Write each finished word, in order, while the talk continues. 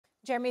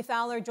Jeremy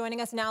Fowler joining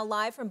us now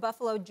live from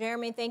Buffalo.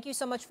 Jeremy, thank you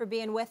so much for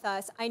being with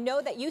us. I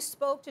know that you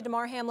spoke to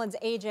Damar Hamlin's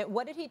agent.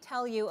 What did he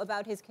tell you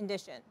about his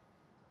condition?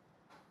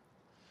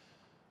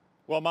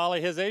 Well,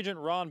 Molly, his agent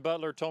Ron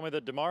Butler told me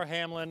that Damar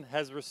Hamlin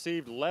has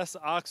received less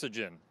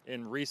oxygen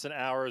in recent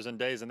hours and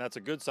days, and that's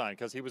a good sign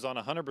because he was on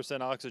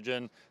 100%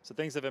 oxygen, so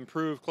things have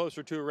improved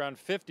closer to around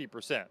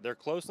 50%. They're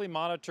closely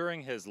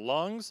monitoring his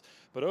lungs,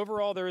 but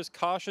overall there is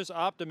cautious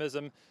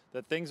optimism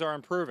that things are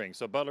improving.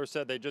 So Butler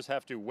said they just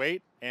have to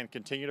wait and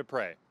continue to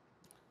pray.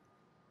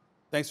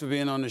 Thanks for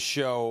being on the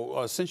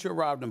show. Since you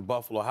arrived in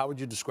Buffalo, how would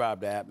you describe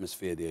the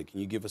atmosphere there? Can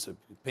you give us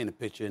paint a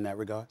picture in that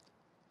regard?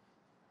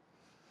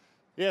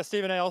 Yeah,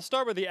 Stephen A., I'll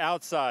start with the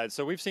outside.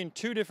 So we've seen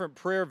two different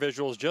prayer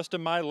visuals just to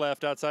my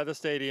left outside the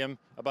stadium.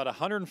 About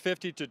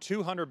 150 to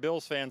 200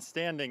 Bills fans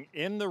standing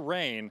in the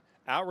rain,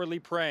 outwardly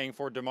praying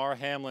for Damar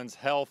Hamlin's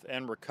health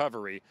and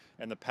recovery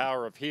and the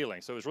power of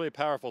healing. So it was really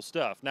powerful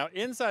stuff. Now,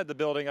 inside the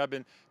building, I've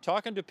been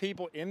talking to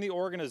people in the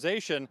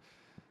organization.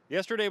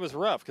 Yesterday was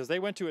rough because they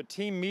went to a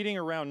team meeting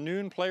around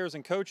noon, players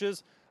and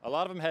coaches. A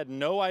lot of them had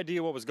no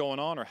idea what was going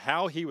on or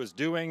how he was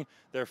doing,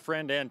 their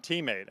friend and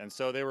teammate. And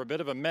so they were a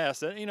bit of a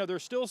mess. And, you know, they're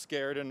still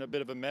scared and a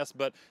bit of a mess,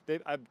 but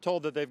I'm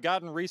told that they've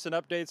gotten recent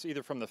updates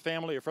either from the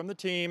family or from the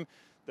team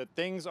that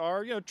things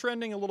are, you know,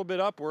 trending a little bit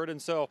upward. And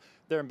so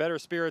they're in better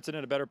spirits and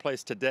in a better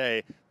place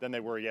today than they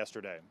were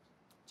yesterday.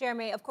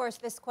 Jeremy, of course,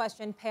 this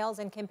question pales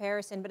in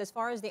comparison, but as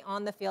far as the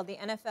on the field, the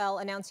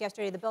NFL announced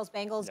yesterday the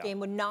Bills-Bengals game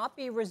would not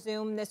be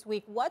resumed this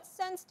week. What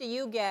sense do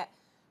you get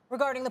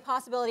regarding the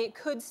possibility it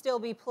could still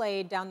be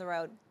played down the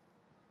road?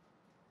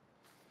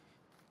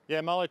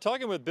 Yeah, Molly,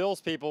 talking with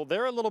Bills people,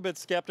 they're a little bit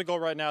skeptical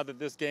right now that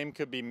this game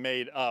could be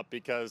made up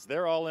because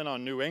they're all in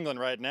on New England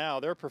right now.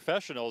 They're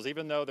professionals.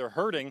 Even though they're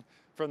hurting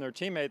from their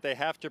teammate, they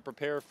have to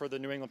prepare for the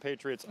New England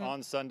Patriots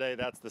on Sunday.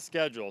 That's the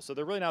schedule. So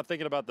they're really not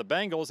thinking about the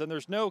Bengals, and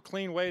there's no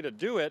clean way to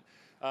do it.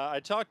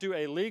 I talked to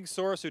a league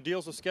source who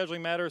deals with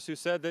scheduling matters who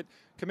said that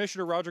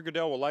Commissioner Roger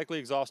Goodell will likely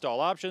exhaust all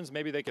options.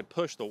 Maybe they could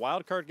push the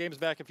wild card games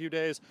back a few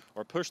days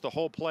or push the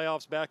whole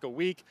playoffs back a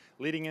week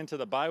leading into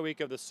the bye week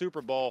of the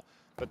Super Bowl,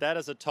 but that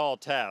is a tall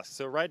task.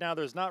 So right now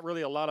there's not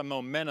really a lot of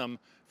momentum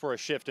for a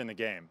shift in the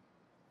game.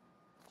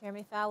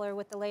 Jeremy Fowler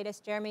with the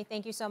latest. Jeremy,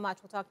 thank you so much.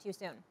 We'll talk to you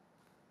soon.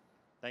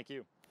 Thank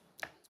you.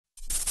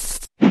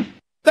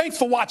 Thanks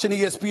for watching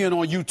ESPN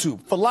on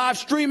YouTube. For live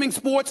streaming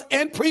sports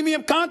and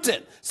premium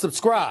content,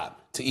 subscribe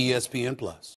to ESPN+.